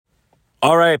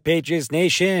All right, Patriots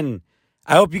Nation.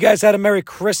 I hope you guys had a Merry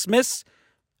Christmas.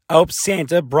 I hope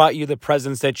Santa brought you the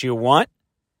presents that you want.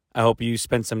 I hope you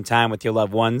spent some time with your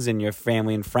loved ones and your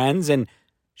family and friends. And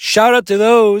shout out to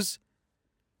those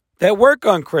that work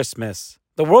on Christmas.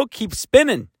 The world keeps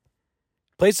spinning.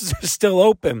 Places are still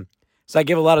open. So I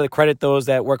give a lot of the credit to those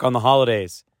that work on the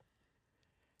holidays.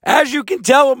 As you can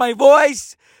tell with my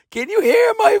voice, can you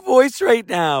hear my voice right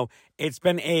now? It's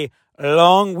been a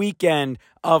long weekend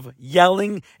of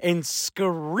yelling and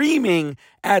screaming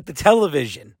at the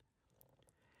television.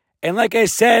 And like I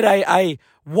said, I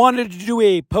wanted to do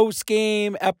a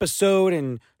post-game episode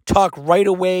and talk right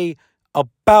away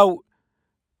about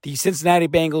the Cincinnati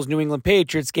Bengals New England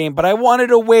Patriots game, but I wanted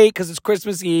to wait because it's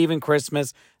Christmas Eve and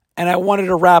Christmas, and I wanted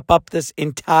to wrap up this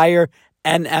entire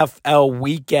NFL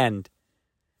weekend.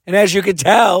 And as you can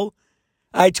tell,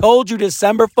 I told you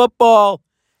December football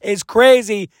is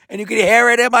crazy, and you can hear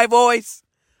it in my voice.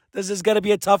 This is going to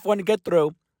be a tough one to get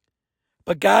through.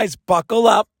 But guys, buckle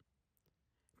up,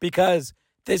 because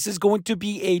this is going to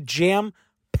be a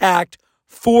jam-packed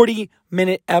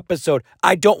 40-minute episode.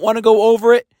 I don't want to go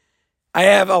over it. I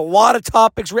have a lot of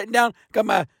topics written down. Got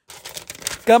my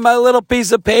little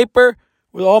piece of paper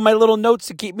with all my little notes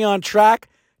to keep me on track,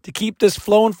 to keep this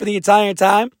flowing for the entire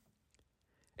time.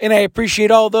 And I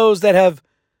appreciate all those that have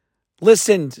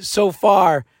listened so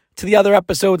far to the other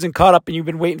episodes and caught up, and you've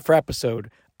been waiting for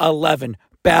episode 11,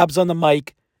 Babz on the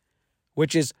Mic,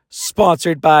 which is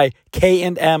sponsored by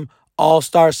K&M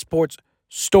All-Star Sports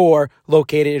Store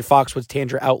located in Foxwoods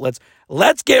Tanger Outlets.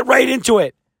 Let's get right into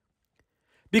it.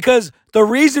 Because the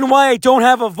reason why I don't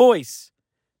have a voice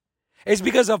is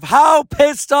because of how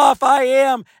pissed off I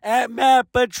am at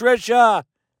Matt Patricia.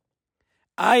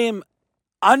 I am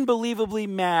unbelievably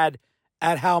mad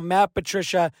at how Matt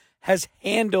Patricia has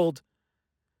handled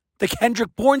the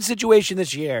Kendrick Bourne situation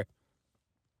this year.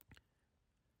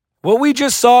 What we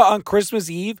just saw on Christmas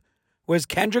Eve was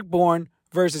Kendrick Bourne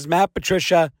versus Matt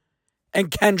Patricia,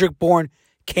 and Kendrick Bourne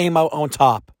came out on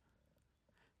top.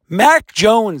 Mac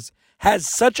Jones has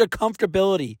such a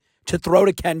comfortability to throw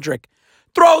to Kendrick.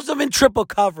 Throws him in triple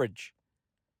coverage.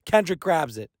 Kendrick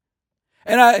grabs it.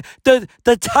 And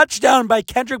the touchdown by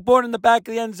Kendrick Bourne in the back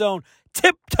of the end zone,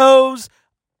 tiptoes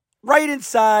right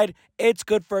inside. It's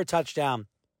good for a touchdown.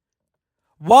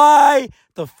 Why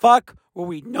the fuck were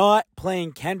we not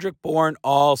playing Kendrick Bourne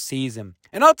all season?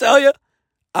 And I'll tell you,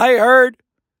 I heard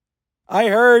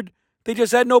they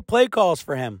just had no play calls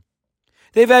for him.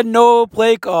 They've had no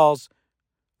play calls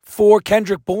for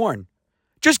Kendrick Bourne.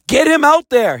 Just get him out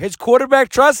there. His quarterback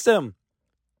trusts him.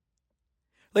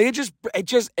 Like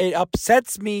it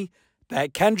upsets me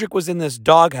that Kendrick was in this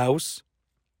doghouse,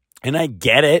 and I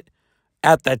get it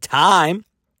at the time.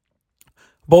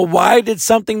 But why did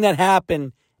something that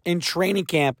happened in training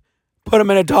camp put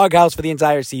him in a doghouse for the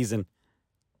entire season?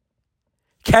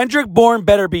 Kendrick Bourne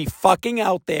better be fucking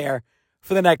out there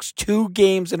for the next 2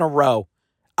 games in a row.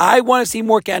 I want to see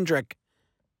more Kendrick.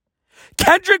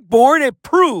 Kendrick Bourne had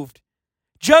proved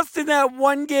just in that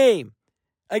one game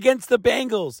against the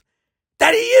Bengals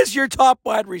that he is your top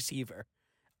wide receiver.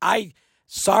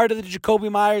 Sorry to the Jacoby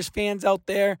Myers fans out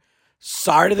there.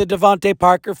 Sorry to the Devontae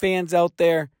Parker fans out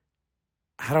there.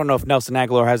 I don't know if Nelson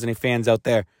Aguilar has any fans out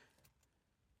there.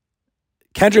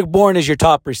 Kendrick Bourne is your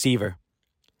top receiver.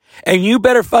 And you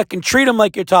better fucking treat him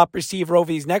like your top receiver over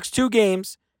these next 2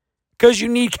 games, because you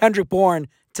need Kendrick Bourne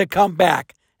to come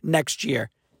back next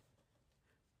year.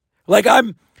 Like I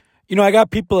got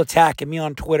people attacking me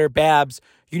on Twitter. Babz,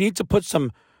 you need to put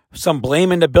some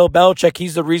blame into Bill Belichick.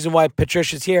 He's the reason why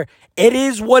Patricia's here. It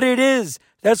is what it is.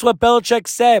 That's what Belichick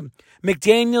said.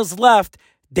 McDaniels left.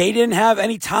 They didn't have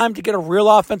any time to get a real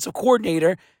offensive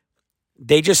coordinator.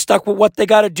 They just stuck with what they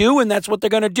got to do, and that's what they're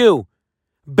going to do.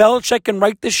 Belichick can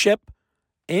right the ship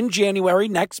in January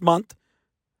next month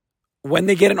when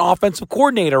they get an offensive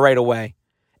coordinator right away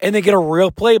and they get a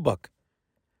real playbook.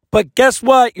 But guess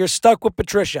what? You're stuck with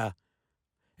Patricia,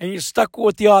 and you're stuck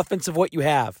with the offense of what you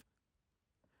have.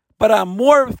 But I'm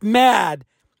more mad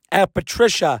at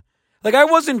Patricia. Like, I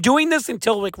wasn't doing this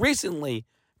until recently,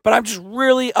 but I'm just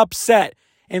really upset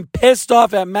and pissed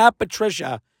off at Matt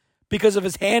Patricia because of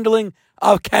his handling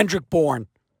of Kendrick Bourne.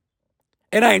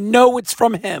 And I know it's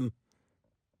from him.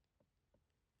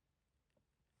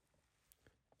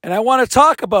 And I want to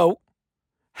talk about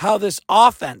how this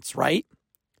offense, right?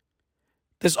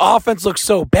 This offense looks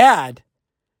so bad.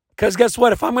 Because guess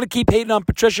what? If I'm going to keep hating on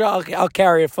Patricia, I'll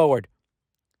carry it forward.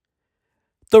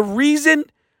 The reason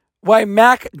why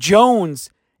Mac Jones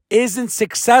isn't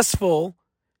successful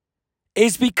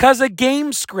is because of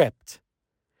game script.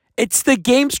 It's the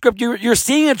game script. You're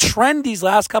seeing a trend these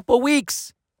last couple of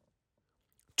weeks.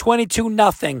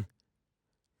 22-0.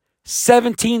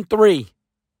 17-3.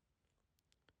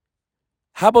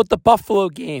 How about the Buffalo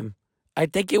game? I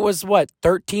think it was,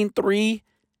 13-3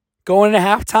 going into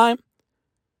halftime?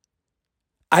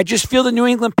 I just feel the New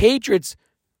England Patriots,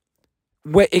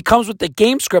 it comes with the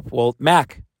game script. Well,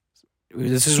 Mac,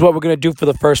 this is what we're going to do for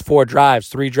the first 3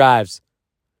 drives.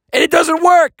 And it doesn't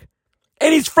work.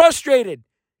 And he's frustrated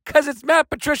because it's Matt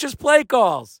Patricia's play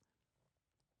calls.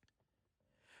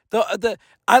 I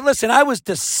was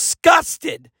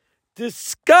disgusted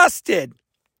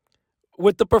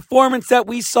with the performance that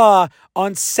we saw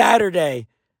on Saturday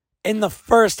in the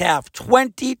first half.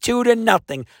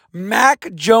 22-0.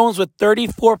 Mac Jones with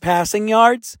 34 passing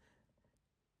yards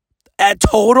at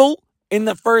total in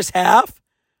the first half.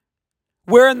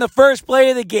 Where in the first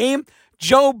play of the game,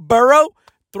 Joe Burrow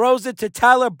throws it to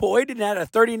Tyler Boyd and had a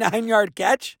 39-yard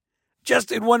catch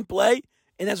just in one play.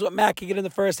 And that's what Mac can get in the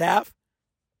first half.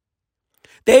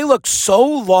 They look so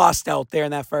lost out there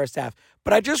in that first half.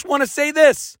 But I just want to say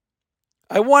this.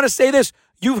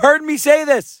 You've heard me say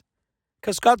this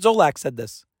because Scott Zolak said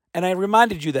this. And I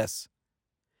reminded you this.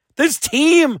 This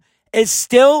team is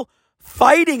still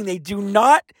fighting. They do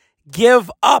not give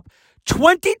up.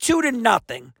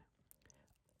 22-0.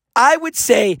 I would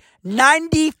say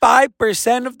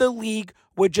 95% of the league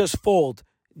would just fold.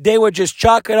 They would just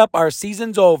chalk it up. Our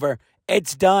season's over.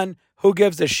 It's done. Who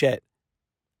gives a shit?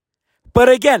 But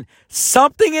again,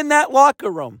 something in that locker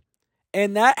room,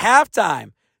 in that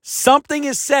halftime, something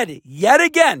is said yet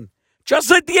again,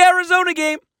 just like the Arizona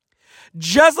game,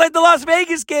 just like the Las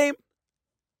Vegas game.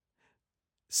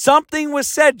 Something was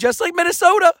said, just like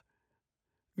Minnesota.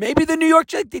 Maybe the New York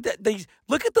Jets, they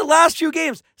look at the last few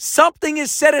games. Something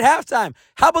is said at halftime.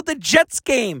 How about the Jets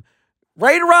game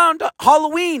right around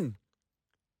Halloween?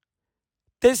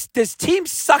 This team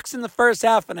sucks in the first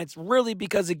half, and it's really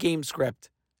because of game script.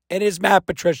 It is Matt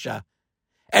Patricia.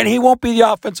 And he won't be the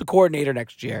offensive coordinator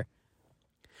next year.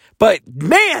 But,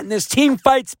 man, this team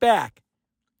fights back.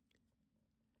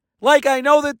 Like, I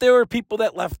know that there were people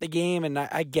that left the game, and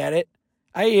I get it.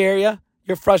 I hear you.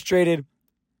 You're frustrated.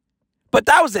 But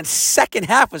that was the second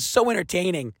half was so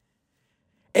entertaining.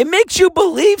 It makes you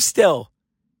believe still.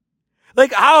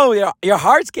 Like, your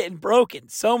heart's getting broken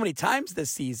so many times this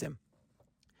season.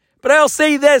 But I'll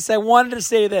say this. I wanted to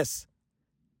say this.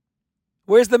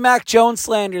 Where's the Mac Jones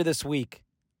slander this week?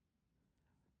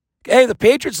 Hey, the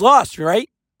Patriots lost, right?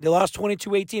 They lost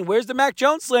 22-18. Where's the Mac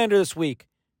Jones slander this week?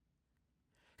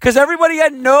 Because everybody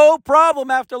had no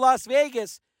problem after Las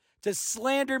Vegas to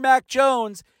slander Mac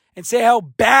Jones and say how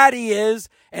bad he is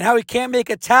and how he can't make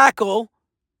a tackle.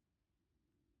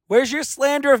 Where's your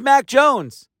slander of Mac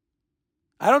Jones?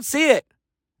 I don't see it.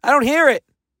 I don't hear it.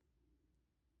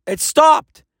 It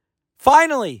stopped.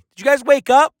 Finally. Did you guys wake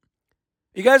up?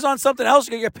 You guys on something else?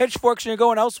 You got your pitchforks and you're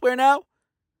going elsewhere now?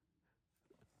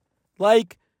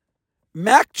 Like,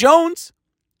 Mac Jones,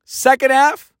 second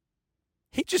half,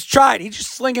 he just tried. He's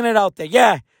just slinging it out there.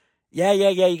 Yeah.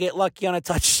 You get lucky on a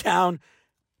touchdown.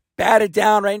 Bat it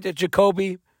down right into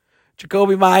Jacoby.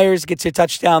 Jacoby Myers gets your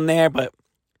touchdown there, but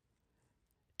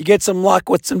you get some luck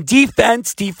with some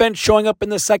defense. Defense showing up in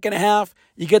the second half.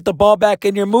 You get the ball back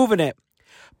and you're moving it.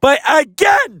 But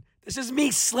again, this is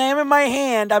me slamming my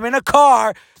hand. I'm in a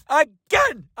car.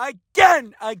 Again.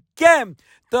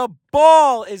 The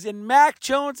ball is in Mac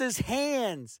Jones's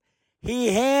hands.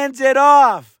 He hands it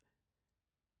off.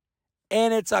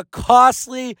 And it's a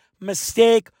costly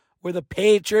mistake where the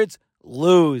Patriots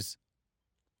lose.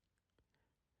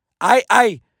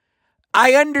 I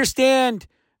understand,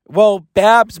 well,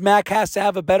 Babz, Mac has to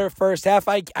have a better first half.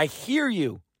 I hear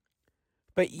you.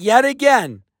 But yet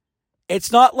again,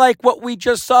 it's not like what we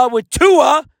just saw with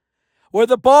Tua, where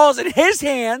the ball's in his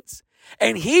hands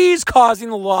and he's causing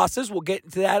the losses. We'll get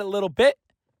into that a little bit.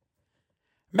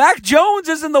 Mac Jones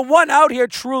isn't the one out here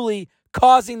truly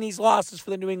causing these losses for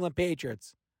the New England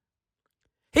Patriots.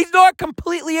 He's not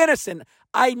completely innocent.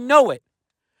 I know it.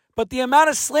 But the amount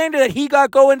of slander that he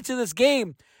got going into this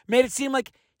game made it seem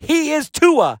like he is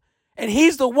Tua, and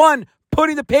he's the one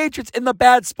putting the Patriots in the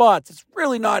bad spots. It's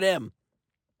really not him.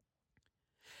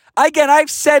 Again,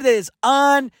 I've said it is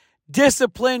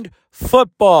undisciplined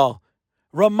football.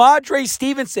 Ramondre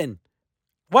Stevenson.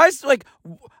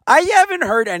 I haven't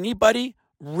heard anybody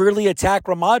really attack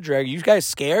Ramondre. Are you guys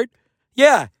scared?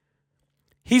 Yeah.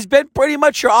 He's been pretty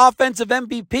much your offensive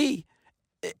MVP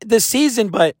this season,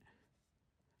 but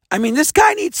I mean, this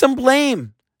guy needs some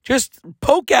blame. Just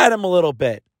poke at him a little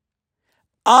bit.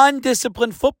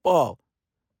 Undisciplined football.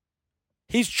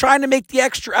 He's trying to make the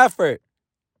extra effort.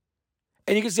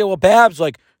 And you can say, well, Babz,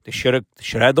 they should have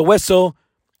had the whistle.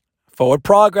 Forward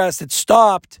progress. It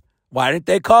stopped. Why didn't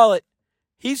they call it?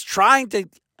 He's trying to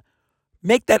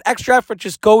make that extra effort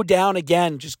just go down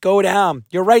again. Just go down.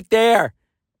 You're right there.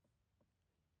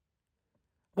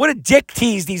 What a dick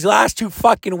tease these last 2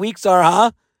 fucking weeks are,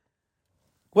 huh?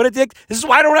 What a dick. This is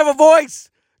why I don't have a voice.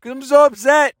 Because I'm so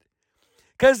upset.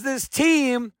 Because this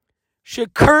team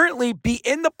should currently be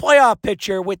in the playoff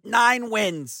picture with 9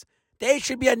 wins. They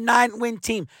should be a 9-win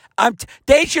team.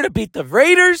 They should have beat the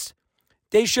Raiders.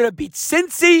 They should have beat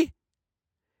Cincy.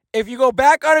 If you go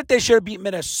back on it, they should have beat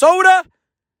Minnesota.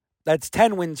 That's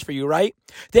 10 wins for you, right?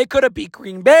 They could have beat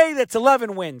Green Bay. That's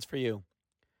 11 wins for you.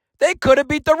 They could have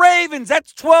beat the Ravens.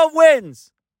 That's 12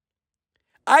 wins.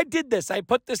 I did this. I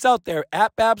put this out there.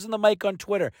 At Babz on the Mic on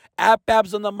Twitter. At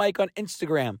Babz on the Mic on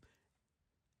Instagram.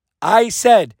 I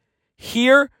said,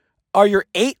 here are your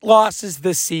 8 losses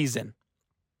this season.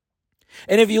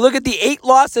 And if you look at the 8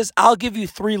 losses, I'll give you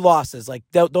 3 losses. Like,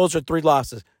 those are 3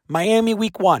 losses. Miami,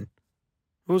 week 1.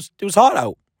 It was hot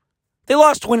out. They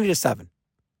lost 20-7.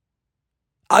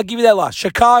 I'll give you that loss.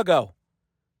 Chicago.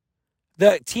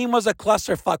 The team was a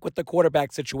clusterfuck with the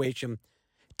quarterback situation.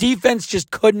 Defense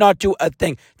just could not do a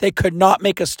thing. They could not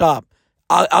make a stop.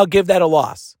 I'll give that a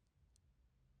loss.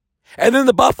 And then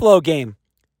the Buffalo game.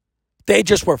 They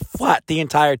just were flat the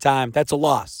entire time. That's a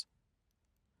loss.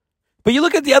 But you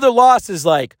look at the other losses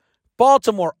like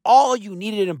Baltimore. All you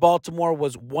needed in Baltimore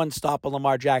was 1 stop on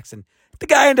Lamar Jackson. The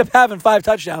guy ended up having 5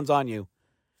 touchdowns on you.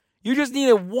 You just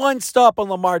needed 1 stop on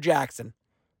Lamar Jackson.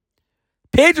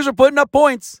 Patriots are putting up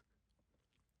points.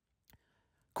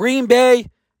 Green Bay,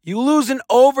 you lose in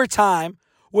overtime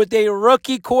with a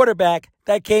rookie quarterback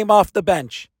that came off the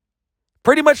bench.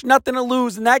 Pretty much nothing to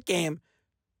lose in that game.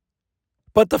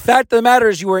 But the fact of the matter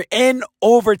is you were in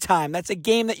overtime. That's a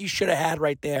game that you should have had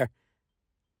right there.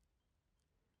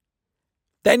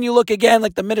 Then you look again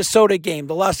like the Minnesota game,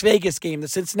 the Las Vegas game, the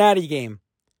Cincinnati game.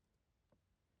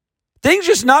 Things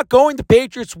just not going the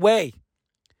Patriots' way.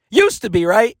 Used to be,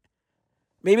 right?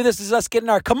 Maybe this is us getting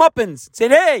our comeuppance.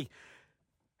 Saying,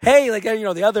 hey, like, you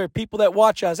know, the other people that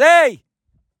watch us. Hey,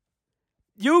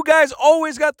 you guys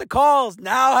always got the calls.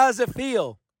 Now how's it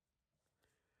feel?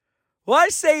 Well, I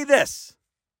say this.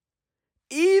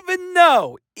 Even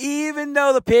though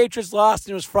the Patriots lost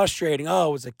and it was frustrating. Oh,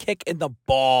 it was a kick in the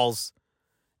balls.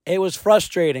 It was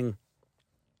frustrating.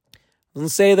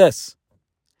 Let's say this.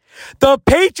 The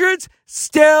Patriots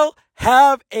still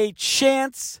have a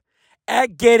chance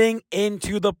at getting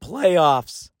into the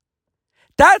playoffs.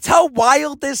 That's how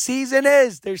wild this season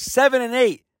is. They're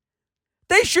 7-8.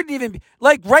 They shouldn't even be.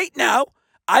 Like right now,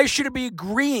 I should be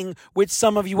agreeing with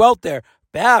some of you out there.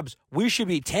 Babz, we should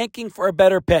be tanking for a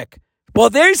better pick. Well,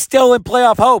 they're still in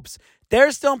playoff hopes.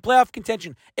 They're still in playoff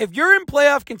contention. If you're in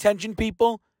playoff contention,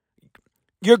 people,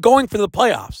 you're going for the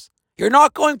playoffs. You're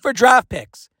not going for draft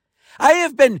picks. I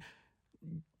have been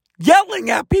yelling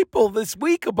at people this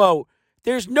week about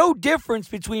there's no difference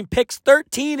between picks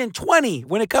 13 and 20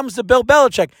 when it comes to Bill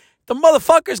Belichick. The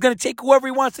motherfucker's going to take whoever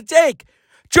he wants to take.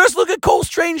 Just look at Cole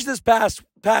Strange this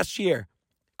past year.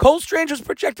 Cole Strange was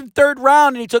projected 3rd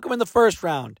round, and he took him in the 1st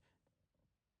round.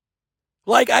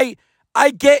 Like, I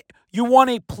get you want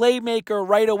a playmaker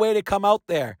right away to come out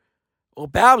there. Well,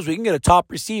 Babz, we can get a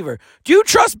top receiver. Do you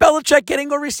trust Belichick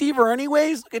getting a receiver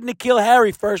anyways? Look at N'Keal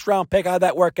Harry, 1st round pick. How'd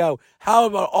that work out? How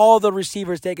about all the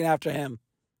receivers taken after him?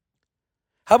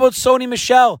 How about Sony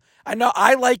Michel? I know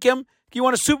I like him. You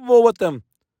want a Super Bowl with him.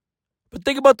 But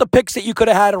think about the picks that you could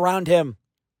have had around him.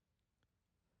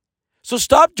 So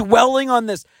stop dwelling on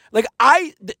this. Like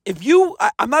I'm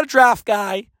not a draft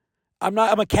guy. I'm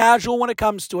a casual when it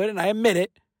comes to it, and I admit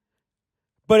it.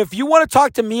 But if you want to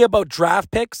talk to me about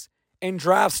draft picks and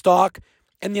draft stock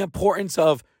and the importance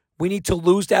of we need to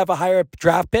lose to have a higher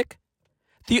draft pick,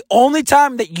 the only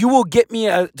time that you will get me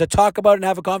to talk about it and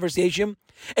have a conversation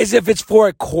is if it's for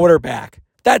a quarterback.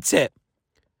 That's it.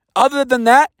 Other than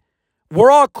that,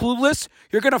 we're all clueless.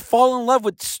 You're going to fall in love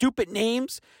with stupid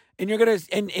names, and you're going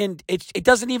to and it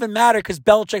doesn't even matter because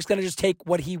Belichick's going to just take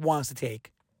what he wants to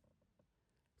take.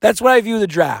 That's what I view the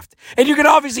draft. And you can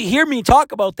obviously hear me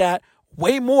talk about that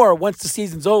way more once the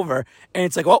season's over. And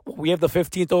it's like, oh, we have the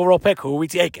 15th overall pick. Who are we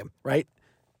taking, right?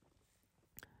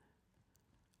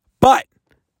 But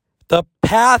the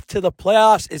path to the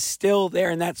playoffs is still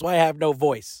there, and that's why I have no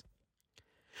voice.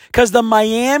 Because the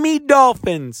Miami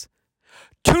Dolphins,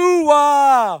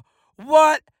 Tua,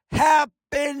 what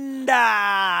happened?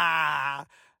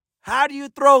 How do you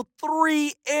throw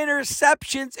 3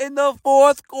 interceptions in the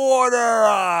 4th quarter?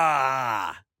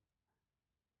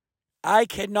 I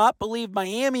cannot believe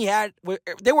Miami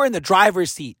they were in the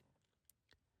driver's seat.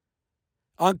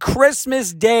 On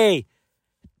Christmas Day,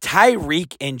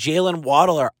 Tyreek and Jalen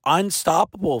Waddle are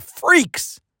unstoppable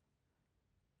freaks.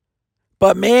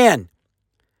 But man,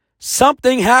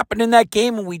 something happened in that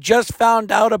game, and we just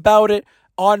found out about it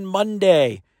on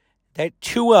Monday. That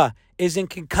Tua is in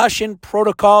concussion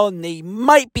protocol, and they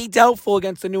might be doubtful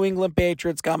against the New England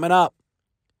Patriots coming up.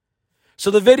 So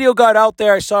the video got out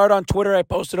there. I saw it on Twitter. I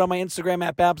posted it on my Instagram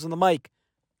at Babz on the mic.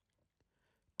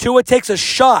 Tua takes a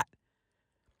shot.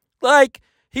 Like,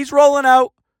 he's rolling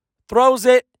out, throws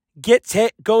it, gets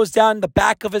hit, goes down the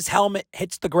back of his helmet,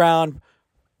 hits the ground.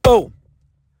 Boom.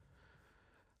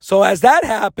 So as that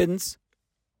happens,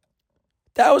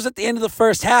 that was at the end of the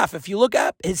first half. If you look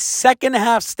at his second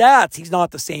half stats, he's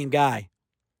not the same guy.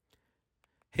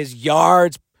 His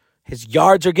yards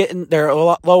are they're a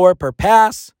lot lower per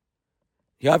pass.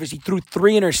 He obviously threw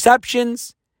 3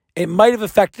 interceptions. It might have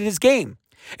affected his game.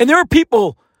 And there were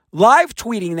people live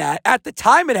tweeting that at the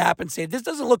time it happened, saying this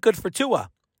doesn't look good for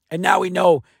Tua. And now we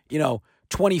know,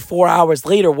 24 hours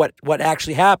later what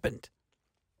actually happened.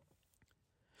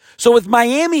 So with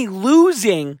Miami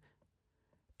losing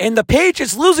and the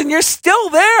Patriots losing, you're still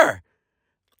there.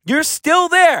 You're still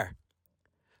there.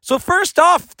 So first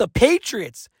off, the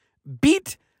Patriots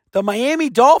beat the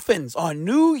Miami Dolphins on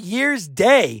New Year's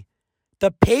Day. The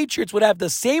Patriots would have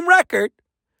the same record.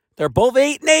 They're both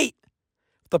 8-8.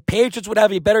 The Patriots would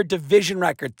have a better division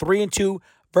record, 3-2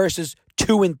 versus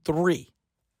 2-3.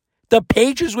 The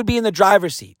Patriots would be in the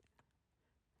driver's seat.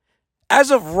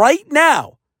 As of right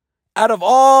now, out of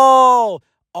all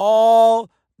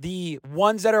the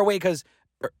ones that are away, because,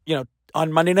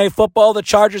 on Monday Night Football, the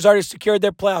Chargers already secured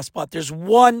their playoff spot. There's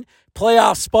one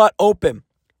playoff spot open.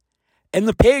 And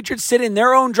the Patriots sit in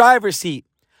their own driver's seat.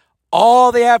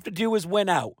 All they have to do is win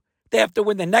out. They have to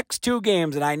win the next 2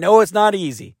 games, and I know it's not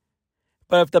easy.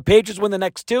 But if the Patriots win the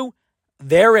next 2,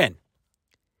 they're in.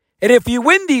 And if you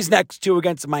win these next 2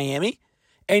 against Miami,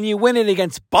 and you win it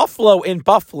against Buffalo in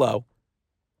Buffalo,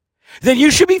 then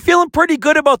you should be feeling pretty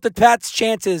good about the Pats'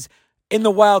 chances in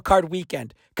the wild card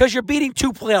weekend, because you're beating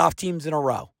 2 playoff teams in a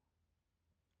row.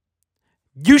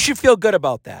 You should feel good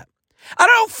about that. I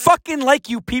don't fucking like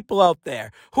you people out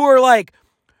there who are like,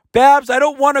 Babz, I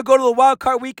don't want to go to the wild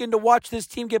card weekend to watch this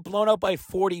team get blown out by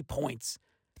 40 points.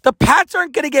 The Pats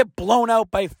aren't going to get blown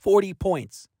out by 40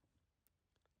 points.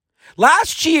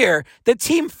 Last year, the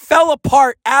team fell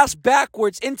apart ass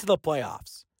backwards into the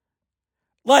playoffs.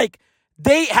 Like,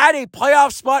 they had a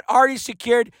playoff spot already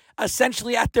secured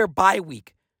essentially at their bye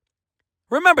week.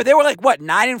 Remember, they were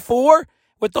 9-4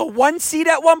 with the 1 seed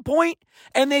at one point,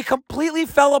 and they completely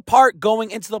fell apart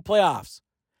going into the playoffs.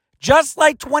 Just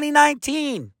like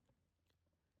 2019,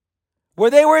 where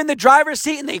they were in the driver's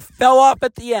seat and they fell off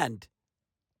at the end.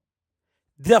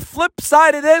 The flip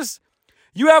side of this,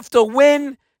 you have to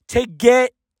win to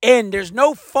get in. There's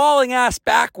no falling ass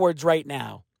backwards right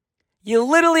now. You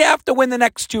literally have to win the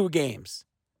next 2 games.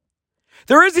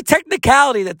 There is a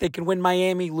technicality that they can win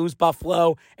Miami, lose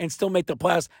Buffalo, and still make the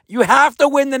playoffs. You have to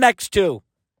win the next 2.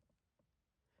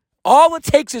 All it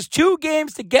takes is 2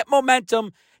 games to get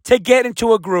momentum, to get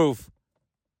into a groove.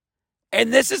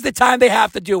 And this is the time they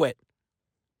have to do it.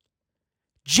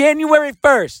 January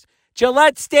 1st,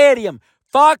 Gillette Stadium,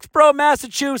 Foxborough,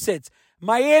 Massachusetts,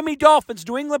 Miami Dolphins,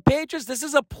 New England Patriots. This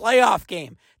is a playoff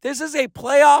game. This is a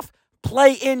playoff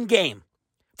play-in game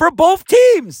for both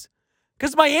teams,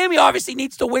 because Miami obviously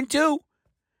needs to win too.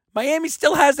 Miami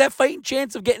still has that fighting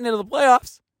chance of getting into the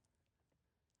playoffs.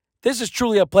 This is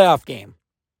truly a playoff game.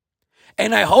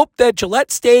 And I hope that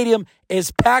Gillette Stadium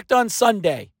is packed on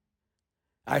Sunday.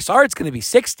 I saw it's going to be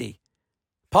 60.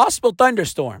 Possible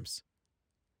thunderstorms.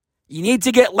 You need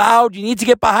to get loud. You need to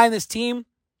get behind this team.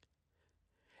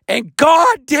 And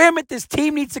God damn it, this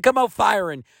team needs to come out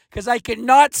firing, because I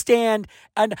cannot stand,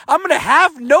 and I'm going to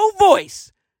have no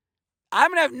voice. I'm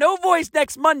going to have no voice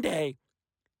next Monday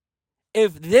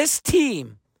if this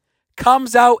team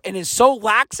comes out and is so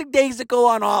lackadaisical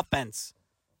on offense.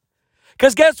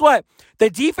 Because guess what? The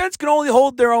defense can only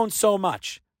hold their own so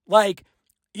much. Like,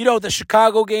 the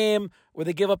Chicago game where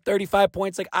they give up 35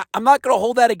 points. I'm not going to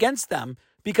hold that against them,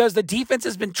 because the defense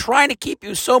has been trying to keep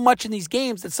you so much in these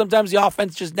games that sometimes the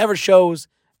offense just never shows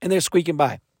and they're squeaking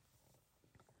by.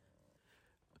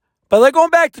 But going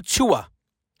back to Tua.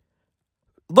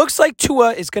 Looks like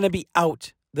Tua is going to be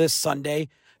out this Sunday.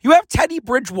 You have Teddy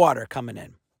Bridgewater coming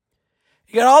in.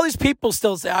 You got all these people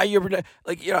still say,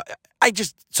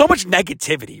 so much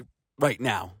negativity right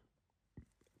now.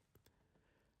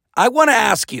 I want to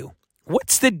ask you,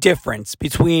 what's the difference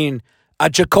between a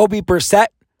Jacoby Brissett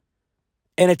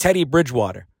and a Teddy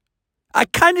Bridgewater? I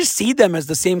kind of see them as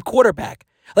the same quarterback.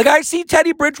 I see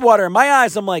Teddy Bridgewater in my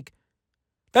eyes. I'm like,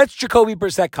 that's Jacoby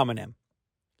Brissett coming in.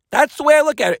 That's the way I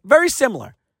look at it. Very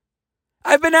similar.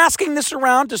 I've been asking this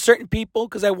around to certain people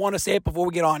because I want to say it before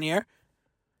we get on here.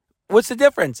 What's the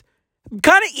difference?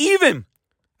 Kind of even.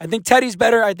 I think Teddy's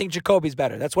better. I think Jacoby's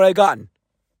better. That's what I've gotten.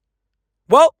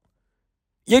 Well,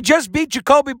 you just beat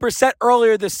Jacoby Brissett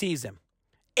earlier this season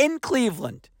in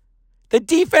Cleveland. The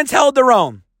defense held their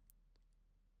own.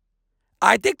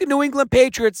 I think the New England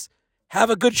Patriots have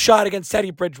a good shot against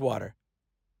Teddy Bridgewater.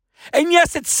 And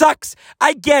yes, it sucks.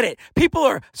 I get it. People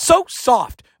are so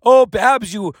soft. Oh,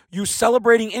 Babz, you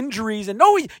celebrating injuries. And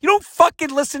no, you don't fucking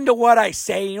listen to what I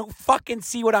say. You don't fucking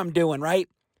see what I'm doing, right?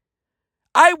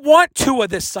 I want Tua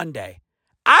this Sunday.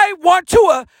 I want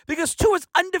Tua because Tua's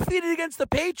undefeated against the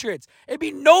Patriots. It'd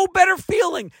be no better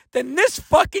feeling than this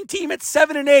fucking team at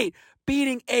 7-8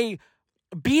 beating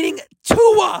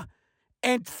Tua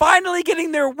and finally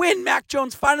getting their win. Mac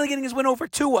Jones finally getting his win over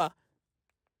Tua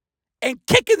and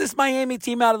kicking this Miami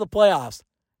team out of the playoffs.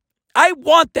 I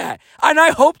want that. And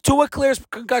I hope Tua clears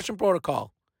concussion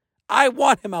protocol. I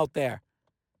want him out there.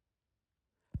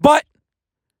 But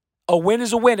a win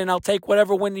is a win, and I'll take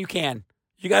whatever win you can.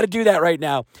 You got to do that right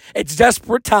now. It's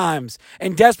desperate times.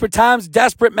 And desperate times,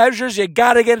 desperate measures, you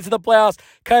got to get into the playoffs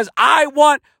because I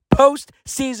want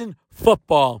postseason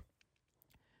football.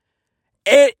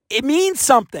 It means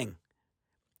something.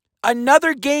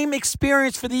 Another game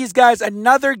experience for these guys,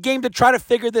 another game to try to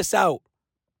figure this out.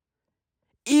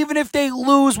 Even if they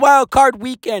lose wild card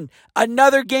weekend,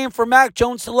 another game for Mac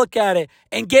Jones to look at it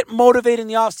and get motivated in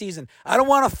the offseason. I don't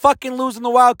want to fucking lose in the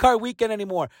wild card weekend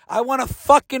anymore. I want to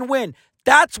fucking win.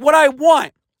 That's what I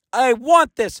want. I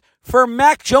want this for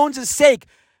Mac Jones' sake.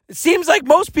 It seems like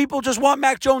most people just want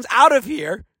Mac Jones out of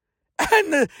here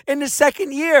in the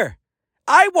second year.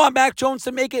 I want Mac Jones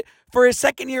to make it for his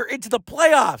second year into the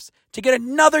playoffs, to get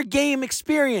another game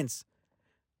experience,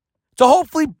 to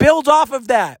hopefully build off of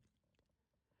that.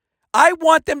 I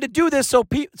want them to do this so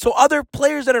other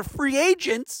players that are free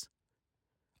agents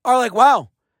are like,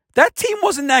 wow, that team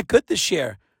wasn't that good this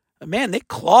year. Man, they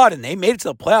clawed and they made it to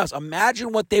the playoffs.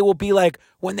 Imagine what they will be like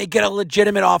when they get a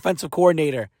legitimate offensive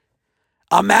coordinator.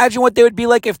 Imagine what they would be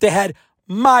like if they had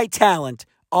my talent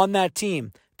on that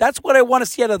team. That's what I want to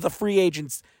see out of the free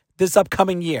agents this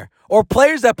upcoming year. Or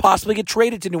players that possibly get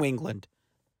traded to New England.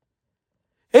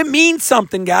 It means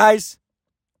something, guys.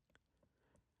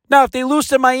 Now, if they lose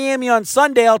to Miami on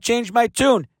Sunday, I'll change my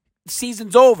tune. The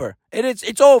season's over.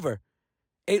 It's over.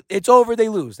 It's over. They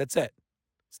lose. That's it.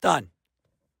 It's done.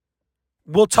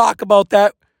 We'll talk about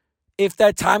that if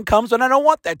that time comes, and I don't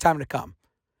want that time to come.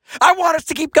 I want us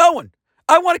to keep going.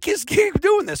 I want to keep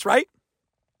doing this, right?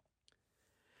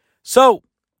 So,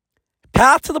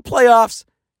 path to the playoffs,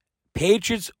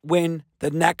 Patriots win the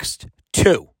next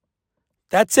two.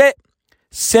 That's it.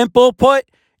 Simple put,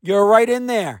 you're right in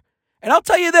there. And I'll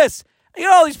tell you this,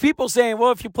 all these people saying,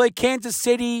 well, if you play Kansas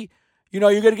City, you're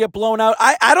going to get blown out.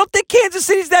 I don't think Kansas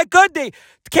City's that good.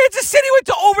 Kansas City went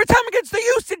to overtime against the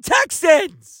Houston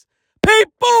Texans.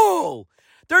 People,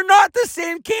 they're not the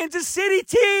same Kansas City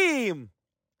team.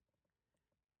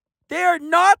 They are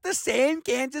not the same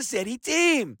Kansas City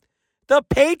team. The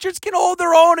Patriots can hold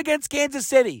their own against Kansas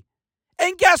City.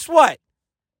 And guess what?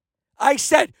 I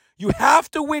said you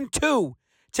have to win 2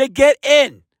 to get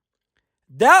in.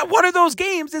 That one of those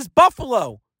games is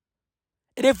Buffalo.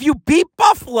 And if you beat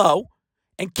Buffalo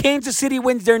and Kansas City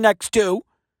wins their next 2,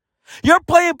 you're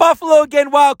playing Buffalo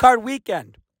again wild card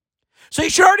weekend. So you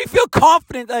should already feel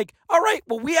confident, like, all right,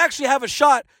 well, we actually have a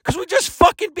shot because we just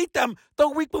fucking beat them the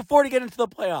week before to get into the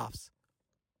playoffs.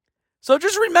 So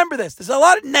just remember this. There's a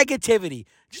lot of negativity.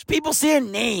 Just people see a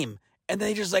name and then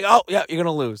they just like, oh, yeah, you're going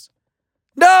to lose.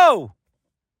 No!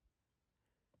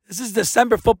 This is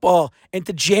December football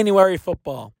into January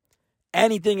football.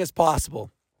 Anything is possible.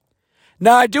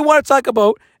 Now, I do want to talk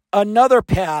about another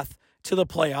path to the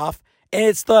playoff, and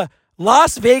it's the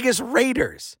Las Vegas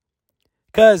Raiders.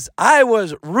 Because I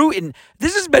was rooting.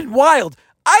 This has been wild.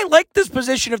 I like this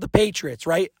position of the Patriots,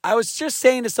 right? I was just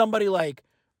saying to somebody like,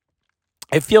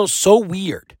 it feels so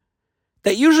weird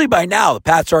that usually by now the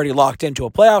Pats are already locked into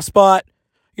a playoff spot.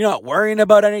 You're not worrying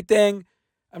about anything.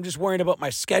 I'm just worrying about my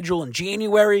schedule in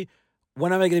January.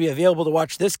 When am I going to be available to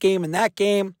watch this game and that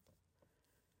game?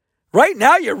 Right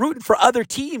now, you're rooting for other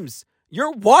teams.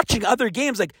 You're watching other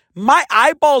games. Like, my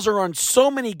eyeballs are on so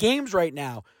many games right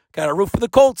now. Got to root for the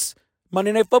Colts.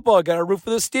 Monday Night Football. Got to root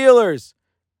for the Steelers.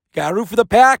 Got to root for the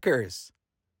Packers.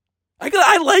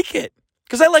 I like it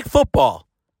because I like football.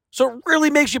 So it really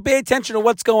makes you pay attention to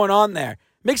what's going on there.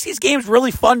 Makes these games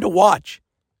really fun to watch.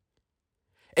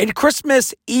 And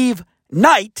Christmas Eve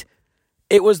night,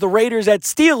 it was the Raiders at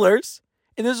Steelers.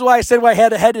 And this is why I said why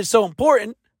head-to-head is so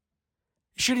important.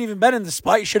 You shouldn't even been in the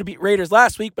spot. You should have beat Raiders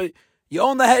last week, but you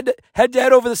own the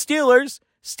head-to-head over the Steelers.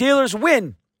 Steelers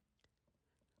win.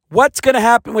 What's going to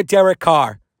happen with Derek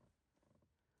Carr?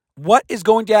 What is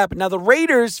going to happen? Now, the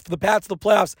Raiders, for the path to the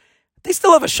playoffs, they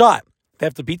still have a shot. They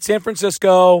have to beat San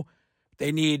Francisco.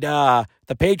 They need the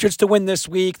Patriots to win this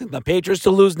week, the Patriots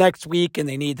to lose next week, and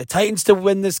they need the Titans to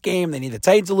win this game. They need the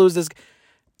Titans to lose this.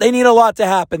 They need a lot to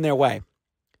happen their way.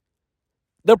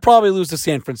 They'll probably lose to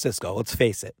San Francisco, let's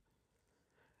face it.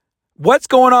 What's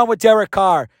going on with Derek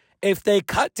Carr? If they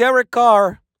cut Derek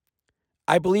Carr,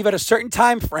 I believe at a certain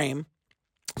time frame,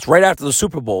 it's right after the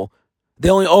Super Bowl, they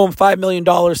only owe him $5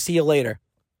 million. See you later.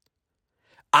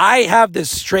 I have this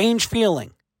strange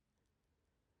feeling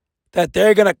that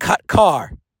they're going to cut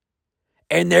Carr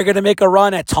and they're going to make a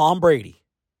run at Tom Brady.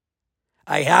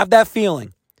 I have that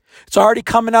feeling. It's already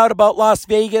coming out about Las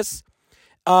Vegas,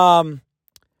 possibly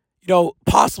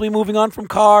moving on from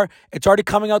Carr. It's already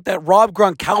coming out that Rob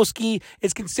Gronkowski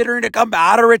is considering to come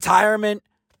out of retirement.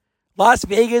 Las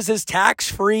Vegas is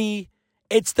tax-free.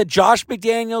 It's the Josh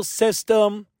McDaniels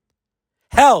system.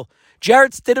 Hell,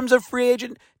 Jarrett Stidham's a free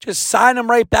agent. Just sign him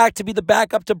right back to be the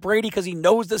backup to Brady because he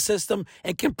knows the system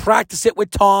and can practice it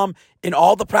with Tom in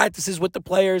all the practices with the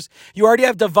players. You already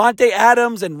have Devontae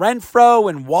Adams and Renfro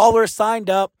and Waller signed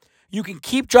up. You can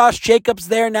keep Josh Jacobs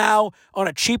there now on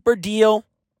a cheaper deal.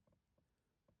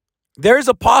 There's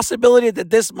a possibility that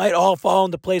this might all fall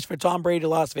into place for Tom Brady to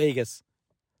Las Vegas.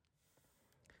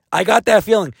 I got that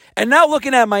feeling. And now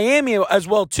looking at Miami as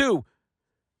well, too.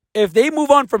 If they move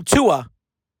on from Tua,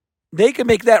 they can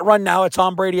make that run now at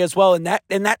Tom Brady as well, and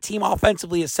that team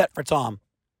offensively is set for Tom.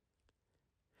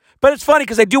 But it's funny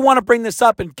because I do want to bring this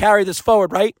up and carry this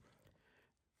forward, right?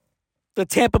 The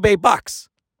Tampa Bay Bucs.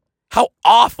 How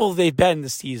awful they've been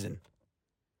this season.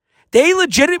 They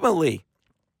legitimately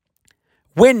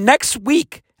win next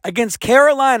week against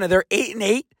Carolina. They're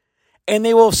 8-8, and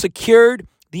they will have secured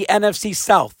the NFC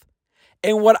South.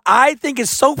 And what I think is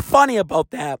so funny about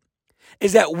that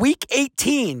is that week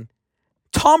 18,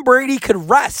 Tom Brady could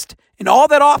rest. And all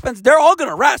that offense, they're all going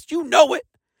to rest. You know it.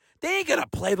 They ain't going to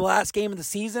play the last game of the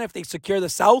season if they secure the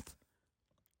South.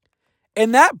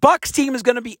 And that Bucs team is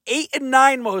going to be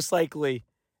 8-9 most likely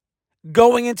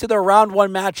going into their round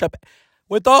one matchup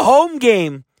with a home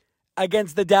game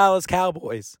against the Dallas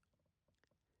Cowboys.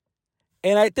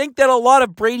 And I think that a lot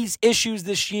of Brady's issues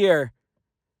this year,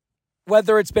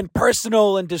 whether it's been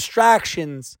personal and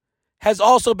distractions, has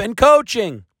also been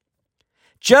coaching.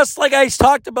 Just like I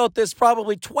talked about this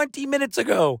probably 20 minutes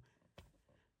ago.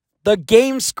 The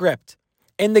game script.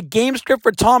 And the game script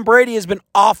for Tom Brady has been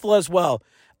awful as well.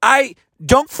 I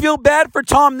don't feel bad for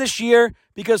Tom this year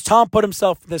because Tom put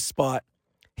himself in this spot.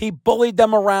 He bullied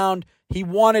them around. He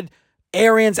wanted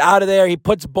Arians out of there. He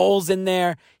puts Bowles in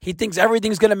there. He thinks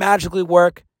everything's going to magically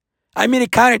work. I mean,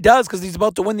 it kind of does because he's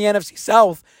about to win the NFC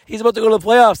South. He's about to go to the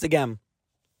playoffs again.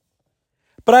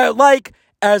 But I like,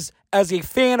 as a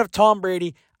fan of Tom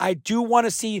Brady, I do want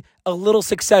to see a little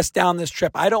success down this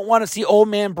trip. I don't want to see old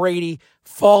man Brady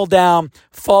fall down,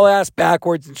 fall ass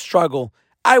backwards, and struggle.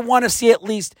 I want to see at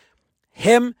least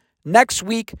him next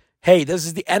week. Hey, this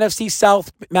is the NFC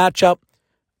South matchup.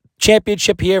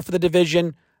 Championship here for the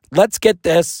division. Let's get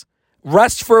this.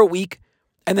 Rest for a week.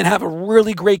 And then have a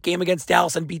really great game against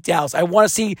Dallas and beat Dallas. I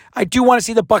do want to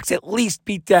see the Bucs at least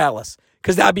beat Dallas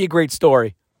because that'd be a great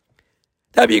story.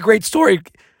 That'd be a great story,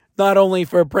 not only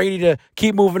for Brady to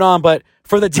keep moving on, but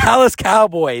for the Dallas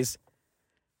Cowboys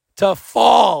to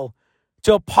fall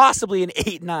to possibly an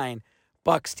 8-9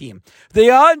 Bucs team. The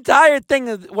entire thing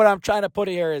of what I'm trying to put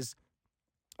here is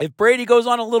if Brady goes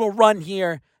on a little run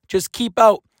here, just keep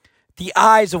out the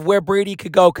eyes of where Brady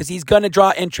could go because he's going to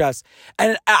draw interest.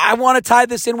 And I want to tie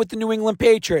this in with the New England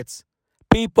Patriots.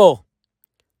 People,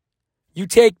 you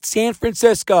take San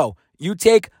Francisco, you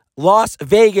take Las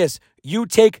Vegas, you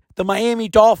take the Miami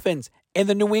Dolphins and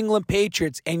the New England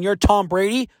Patriots, and you're Tom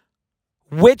Brady,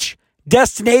 which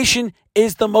destination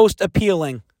is the most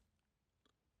appealing?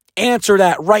 Answer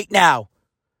that right now.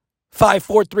 5,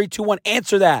 4, 3, 2, 1.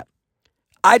 Answer that.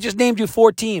 I just named you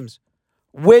 4 teams.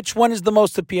 Which one is the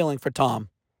most appealing for Tom?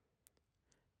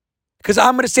 Because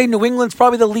I'm going to say New England's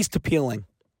probably the least appealing.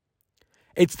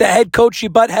 It's the head coach you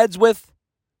butt heads with.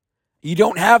 You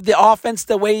don't have the offense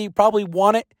the way you probably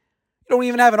want it. You don't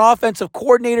even have an offensive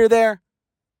coordinator there.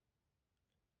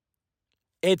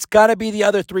 It's got to be the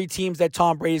other 3 teams that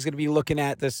Tom Brady's going to be looking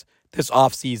at this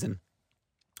offseason.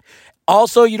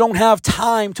 Also, you don't have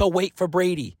time to wait for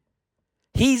Brady.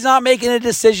 He's not making a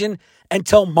decision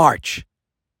until March.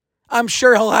 I'm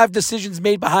sure he'll have decisions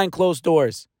made behind closed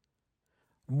doors.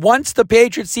 Once the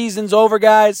Patriots season's over,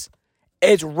 guys,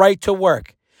 it's right to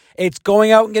work. It's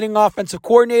going out and getting an offensive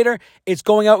coordinator. It's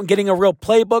going out and getting a real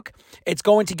playbook. It's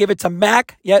going to give it to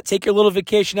Mac. Yeah, take your little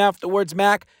vacation afterwards,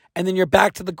 Mac, and then you're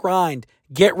back to the grind.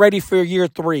 Get ready for year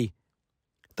 3.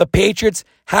 The Patriots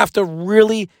have to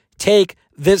really take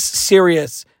this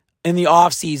serious in the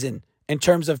offseason in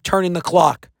terms of turning the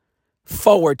clock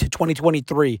forward to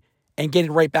 2023 and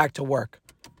getting right back to work.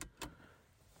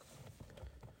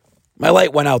 My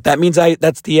light went out. That means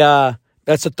that's the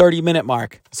 30-minute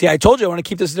mark. See, I told you I want to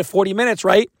keep this to 40 minutes,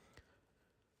 right?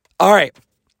 All right.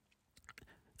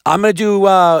 I'm going to do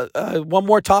one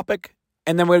more topic,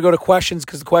 and then we're going to go to questions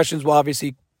because the questions will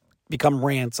obviously become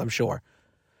rants, I'm sure.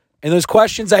 And those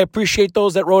questions, I appreciate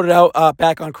those that wrote it out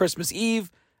back on Christmas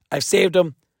Eve. I've saved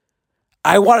them.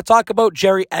 I want to talk about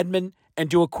Jerry Edmond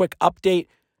and do a quick update.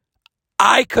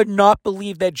 I could not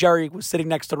believe that Jerry was sitting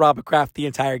next to Robert Kraft the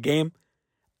entire game.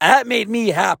 That made me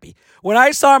happy. When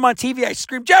I saw him on TV, I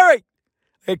screamed, Jerry!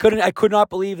 I could not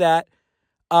believe that.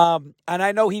 And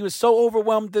I know he was so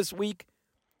overwhelmed this week.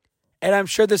 And I'm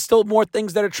sure there's still more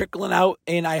things that are trickling out.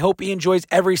 And I hope he enjoys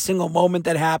every single moment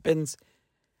that happens.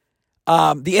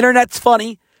 The internet's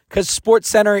funny because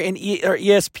SportsCenter and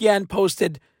ESPN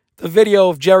posted the video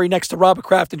of Jerry next to Robert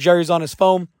Kraft and Jerry's on his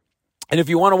phone. And if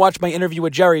you want to watch my interview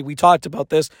with Jerry, we talked about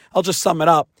this. I'll just sum it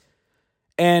up.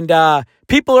 And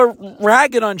people are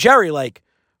ragging on Jerry like,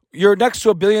 you're next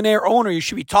to a billionaire owner. You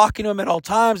should be talking to him at all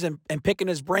times and picking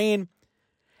his brain.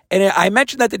 And I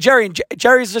mentioned that to Jerry, and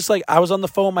Jerry's just like, I was on the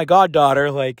phone with my goddaughter.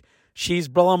 Like, she's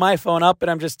blowing my phone up, and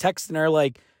I'm just texting her,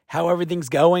 like, how everything's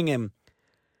going. And,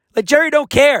 like, Jerry don't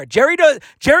care. Jerry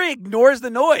ignores the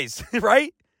noise,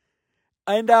 right?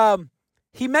 And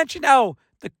he mentioned how,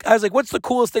 I was like, what's the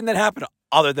coolest thing that happened,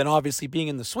 other than obviously being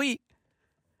in the suite?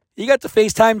 You got to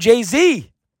FaceTime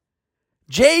Jay-Z.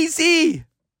 Jay-Z.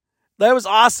 That was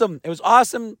awesome. It was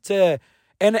awesome to,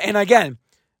 and again,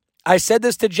 I said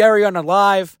this to Jerry on a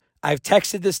live. I've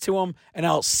texted this to him, and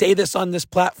I'll say this on this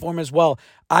platform as well.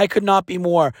 I could not be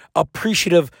more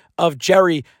appreciative of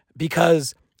Jerry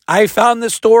because I found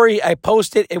this story. I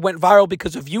posted. It went viral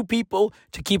because of you people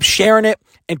to keep sharing it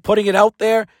and putting it out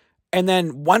there. And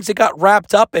then once it got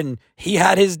wrapped up and he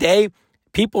had his day,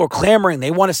 people are clamoring. They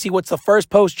want to see what's the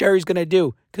first post Jerry's going to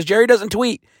do because Jerry doesn't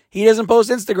tweet. He doesn't post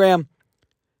Instagram.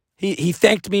 He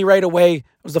thanked me right away. It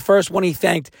was the first one he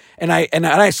thanked, and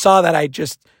I saw that. I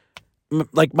just,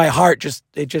 like, my heart just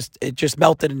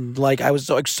melted, and like I was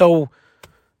I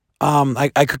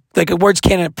could, like, words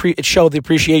can't show the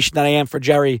appreciation that I am for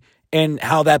Jerry and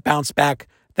how that bounced back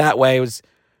that way. It was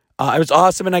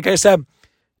awesome, and like I said,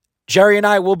 Jerry and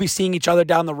I will be seeing each other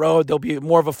down the road. There'll be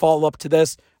more of a follow-up to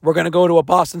this. We're going to go to a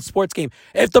Boston sports game.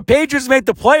 If the Patriots make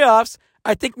the playoffs,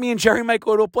 I think me and Jerry might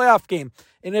go to a playoff game,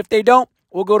 and if they don't,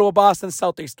 we'll go to a Boston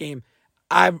Celtics game.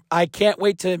 I can't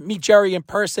wait to meet Jerry in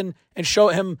person and show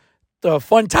him the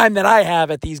fun time that I have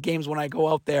at these games when I go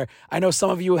out there. I know some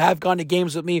of you have gone to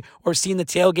games with me or seen the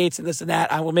tailgates and this and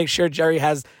that. I will make sure Jerry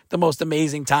has the most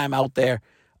amazing time out there.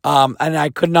 And I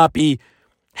could not be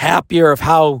happier of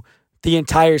how the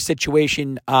entire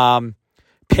situation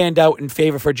panned out in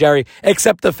favor for Jerry,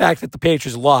 except the fact that the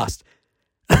Patriots lost.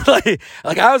 like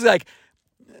I was like,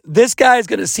 this guy's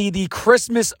going to see the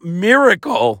Christmas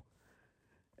miracle.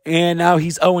 And now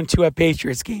he's 0-2 at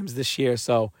Patriots games this year.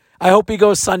 So I hope he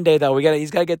goes Sunday, though.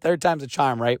 He's got to get third time's a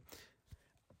charm, right?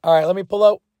 All right, let me pull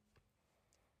out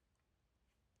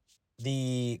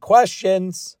the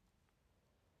questions.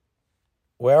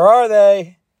 Where are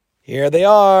they? Here they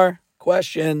are.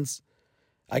 Questions.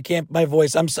 I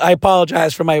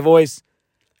apologize for my voice.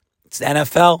 It's the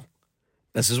NFL.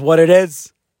 This is what it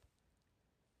is.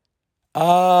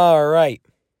 All right.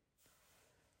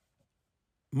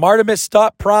 Martimus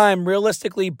Stop Prime.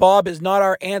 Realistically, Bob is not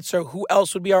our answer. Who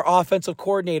else would be our offensive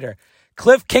coordinator?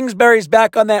 Cliff Kingsbury's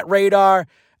back on that radar.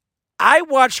 I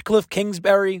watched Cliff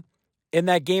Kingsbury in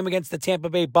that game against the Tampa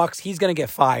Bay Bucs. He's going to get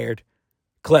fired.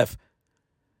 Cliff.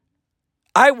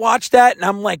 I watched that, and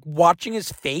I'm like watching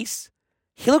his face.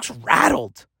 He looks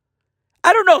rattled.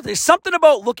 I don't know. There's something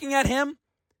about looking at him.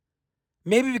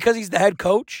 Maybe because he's the head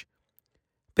coach.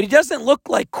 But he doesn't look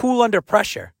like cool under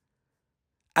pressure.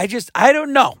 I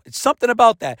don't know. It's something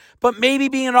about that. But maybe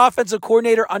being an offensive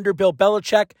coordinator under Bill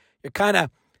Belichick, you're kind of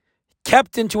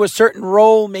kept into a certain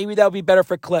role. Maybe that would be better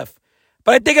for Cliff.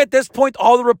 But I think at this point,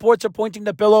 all the reports are pointing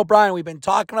to Bill O'Brien. We've been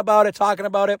talking about it.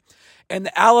 And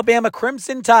the Alabama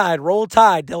Crimson Tide, Roll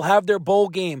Tide, they'll have their bowl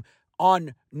game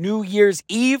on New Year's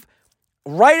Eve.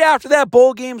 Right after that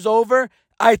bowl game's over,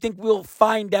 I think we'll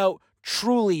find out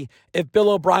truly if Bill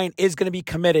O'Brien is going to be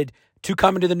committed to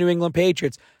coming to the New England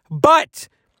Patriots. But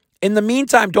in the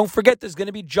meantime, don't forget there's going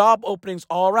to be job openings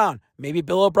all around. Maybe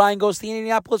Bill O'Brien goes to the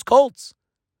Indianapolis Colts.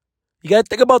 You got to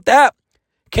think about that.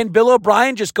 Can Bill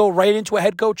O'Brien just go right into a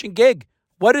head coaching gig?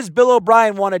 What does Bill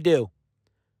O'Brien want to do?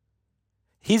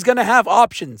 He's going to have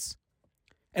options.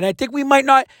 And I think we might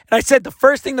not. And I said the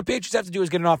first thing the Patriots have to do is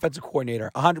get an offensive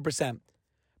coordinator, 100%.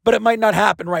 But it might not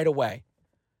happen right away.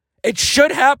 It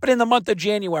should happen in the month of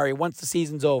January once the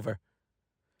season's over.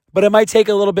 But it might take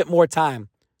a little bit more time.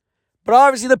 But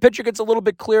obviously the picture gets a little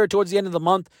bit clearer towards the end of the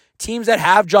month. Teams that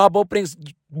have job openings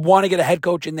want to get a head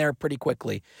coach in there pretty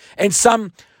quickly. And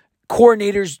some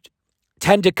coordinators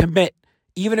tend to commit.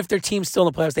 Even if their team's still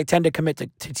in the playoffs, they tend to commit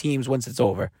to teams once it's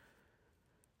over.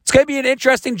 It's going to be an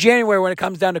interesting January when it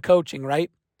comes down to coaching, right?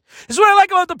 This is what I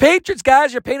like about the Patriots,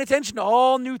 guys. You're paying attention to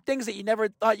all new things that you never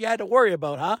thought you had to worry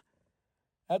about, huh?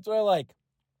 That's what I like.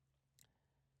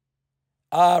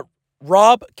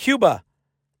 Rob Cuba.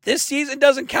 This season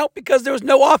doesn't count because there was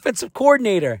no offensive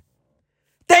coordinator.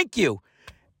 Thank you.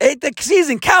 The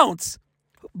season counts,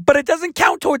 but it doesn't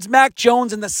count towards Mac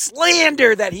Jones and the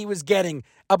slander that he was getting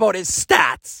about his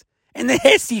stats and the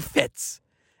hissy fits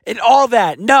and all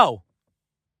that. No.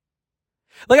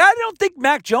 Like, I don't think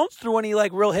Mac Jones threw any,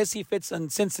 real hissy fits in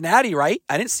Cincinnati, right?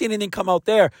 I didn't see anything come out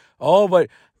there. Oh, but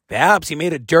Babz, he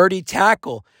made a dirty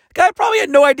tackle. The guy probably had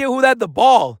no idea who had the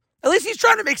ball. At least he's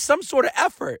trying to make some sort of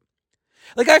effort.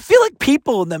 I feel like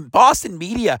people in the Boston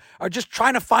media are just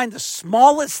trying to find the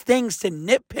smallest things to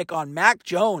nitpick on Mac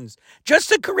Jones just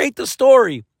to create the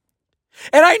story.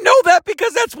 And I know that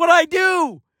because that's what I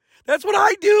do. That's what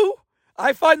I do.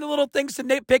 I find the little things to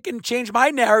nitpick and change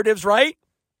my narratives, right?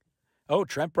 Oh,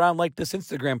 Trent Brown liked this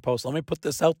Instagram post. Let me put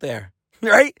this out there,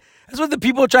 right? That's what the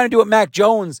people are trying to do with Mac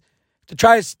Jones to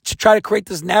try to create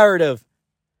this narrative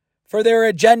for their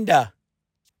agenda.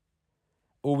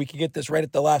 Oh, we can get this right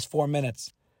at the last 4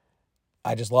 minutes.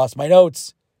 I just lost my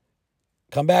notes.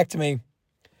 Come back to me.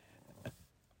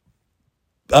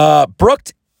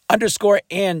 Brooked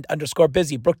 _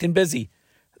 busy. Brooked and busy.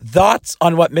 Thoughts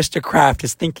on what Mr. Kraft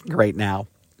is thinking right now?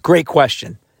 Great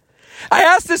question. I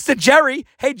asked this to Jerry.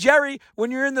 Hey, Jerry, when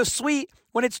you're in the suite,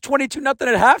 when it's 22-0 at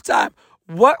halftime,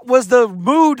 what was the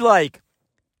mood like?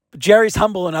 Jerry's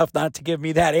humble enough not to give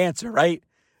me that answer, right?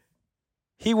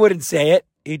 He wouldn't say it.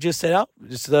 He just said,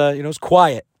 it's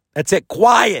quiet. That's it,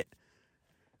 quiet.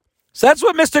 So that's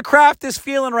what Mr. Kraft is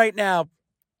feeling right now.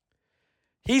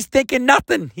 He's thinking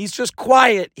nothing. He's just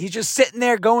quiet. He's just sitting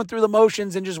there going through the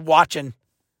motions and just watching.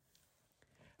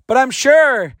 But I'm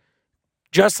sure,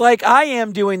 just like I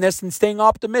am doing this and staying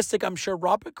optimistic, I'm sure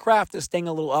Robert Kraft is staying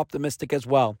a little optimistic as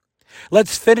well.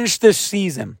 Let's finish this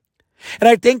season. And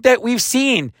I think that we've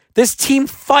seen this team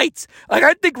fights.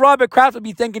 I think Robert Kraft would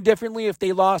be thinking differently if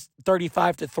they lost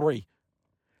 35-3.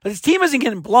 This team isn't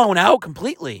getting blown out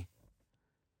completely.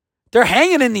 They're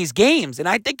hanging in these games, and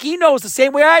I think he knows the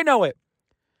same way I know it.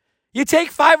 You take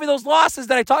 5 of those losses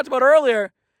that I talked about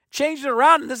earlier, change it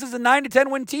around, and this is a 9-10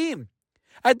 win team.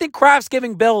 I think Kraft's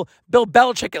giving Bill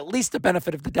Belichick at least the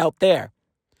benefit of the doubt there.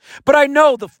 But I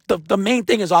know the main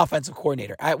thing is offensive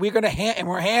coordinator.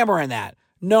 We're hammering that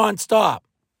nonstop.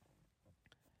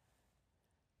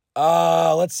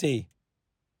 Let's see.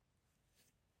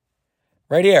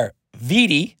 Right here,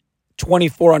 VD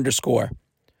 24_.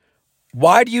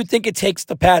 Why do you think it takes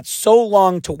the Pats so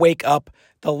long to wake up?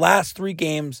 The last 3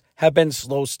 games have been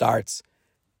slow starts.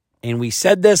 And we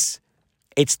said this,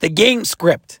 it's the game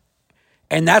script.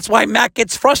 And that's why Matt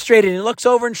gets frustrated and looks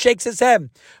over and shakes his head.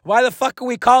 Why the fuck are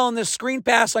we calling this screen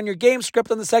pass on your game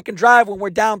script on the second drive when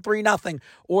we're down 3-0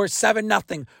 or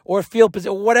 7-0 or field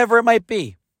position, whatever it might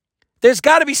be? There's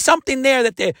got to be something there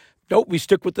that nope, we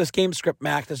stick with this game script,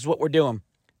 Mac. This is what we're doing.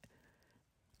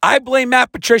 I blame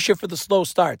Matt Patricia for the slow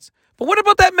starts. But what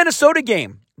about that Minnesota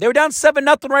game? They were down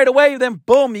 7-0 right away, then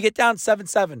boom, you get down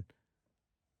 7-7.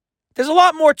 There's a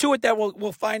lot more to it that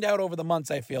we'll find out over the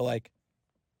months, I feel like.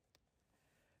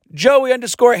 Joey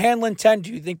 _ Hanlon 10.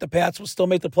 Do you think the Pats will still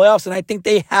make the playoffs? And I think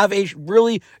they have a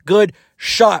really good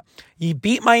shot. You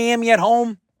beat Miami at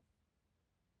home.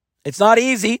 It's not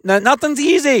easy. Nothing's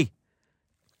easy.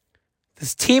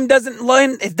 This team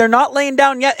they're not laying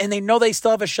down yet, and they know they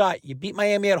still have a shot. You beat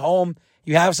Miami at home.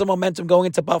 You have some momentum going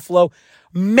into Buffalo.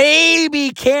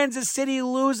 Maybe Kansas City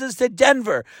loses to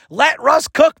Denver. Let Russ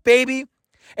cook, baby.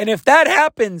 And if that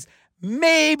happens,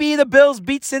 maybe the Bills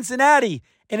beat Cincinnati.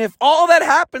 And if all that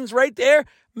happens right there,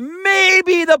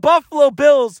 maybe the Buffalo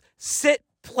Bills sit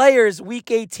players week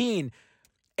 18.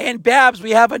 And Babz,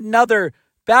 we have another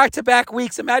back-to-back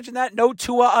weeks. Imagine that. No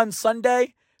Tua on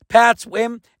Sunday. Pats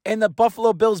win, and the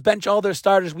Buffalo Bills bench all their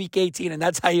starters week 18, and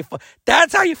that's how you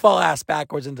fall ass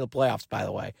backwards into the playoffs, by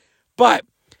the way. But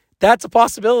that's a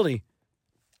possibility.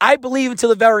 I believe until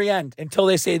the very end, until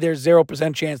they say there's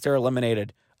 0% chance they're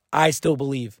eliminated. I still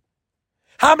believe.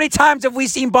 How many times have we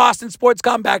seen Boston sports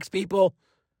comebacks, people?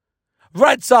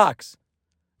 Red Sox,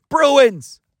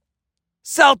 Bruins,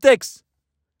 Celtics,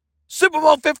 Super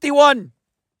Bowl 51.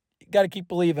 Got to keep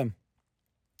believing.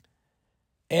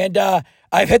 And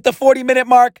I've hit the 40-minute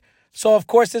mark. So, of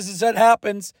course, this is what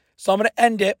happens. So I'm going to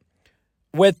end it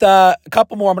with a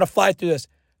couple more. I'm going to fly through this.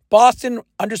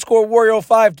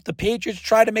 Boston_Warrior05. Do the Patriots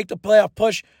try to make the playoff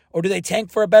push, or do they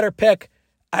tank for a better pick?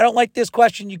 I don't like this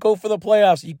question. You go for the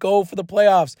playoffs. You go for the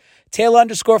playoffs.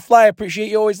 Taylor_Fly.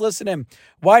 Appreciate you always listening.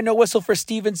 Why no whistle for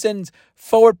Stevenson's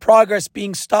forward progress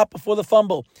being stopped before the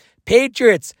fumble?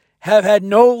 Patriots have had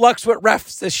no luck with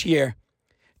refs this year.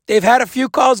 They've had a few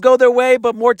calls go their way,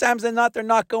 but more times than not, they're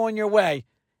not going your way.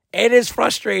 It is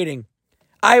frustrating.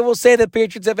 I will say that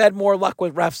Patriots have had more luck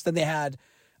with refs than they had,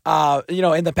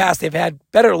 in the past. They've had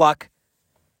better luck.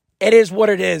 It is what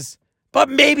it is. But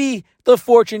maybe the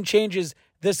fortune changes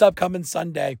this upcoming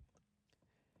Sunday.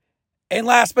 And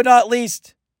last but not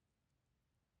least,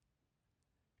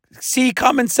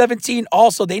 Cummins 17.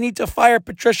 Also, they need to fire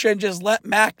Patricia and just let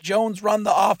Mac Jones run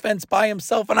the offense by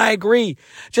himself. And I agree.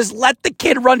 Just let the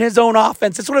kid run his own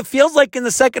offense. That's what it feels like in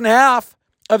the second half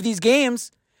of these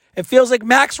games. It feels like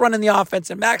Mac's running the offense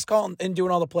and Mac's calling and doing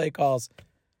all the play calls.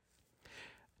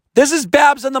 This is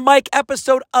Babz on the Mic,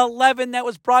 episode 11, that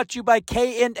was brought to you by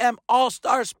K&M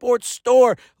All-Star Sports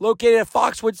Store, located at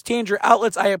Foxwoods Tanger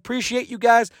Outlets. I appreciate you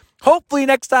guys. Hopefully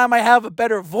next time I have a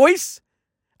better voice.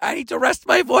 I need to rest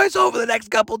my voice over the next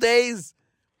couple days.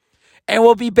 And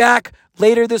we'll be back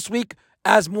later this week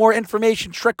as more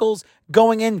information trickles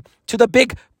going into the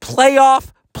big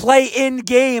playoff play-in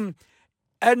game.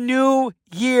 A new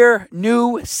year,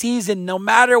 new season. No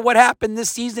matter what happened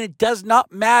this season, it does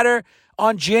not matter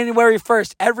on January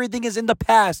 1st. Everything is in the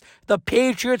past. The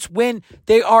Patriots win.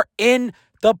 They are in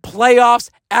the playoffs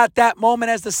at that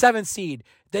moment as the 7th seed.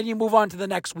 Then you move on to the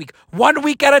next week. 1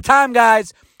 week at a time,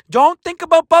 guys. Don't think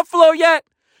about Buffalo yet.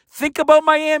 Think about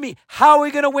Miami. How are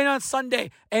we going to win on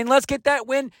Sunday? And let's get that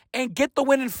win and get the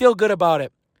win and feel good about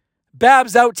it.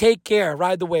 Babz out. Take care.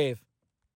 Ride the wave.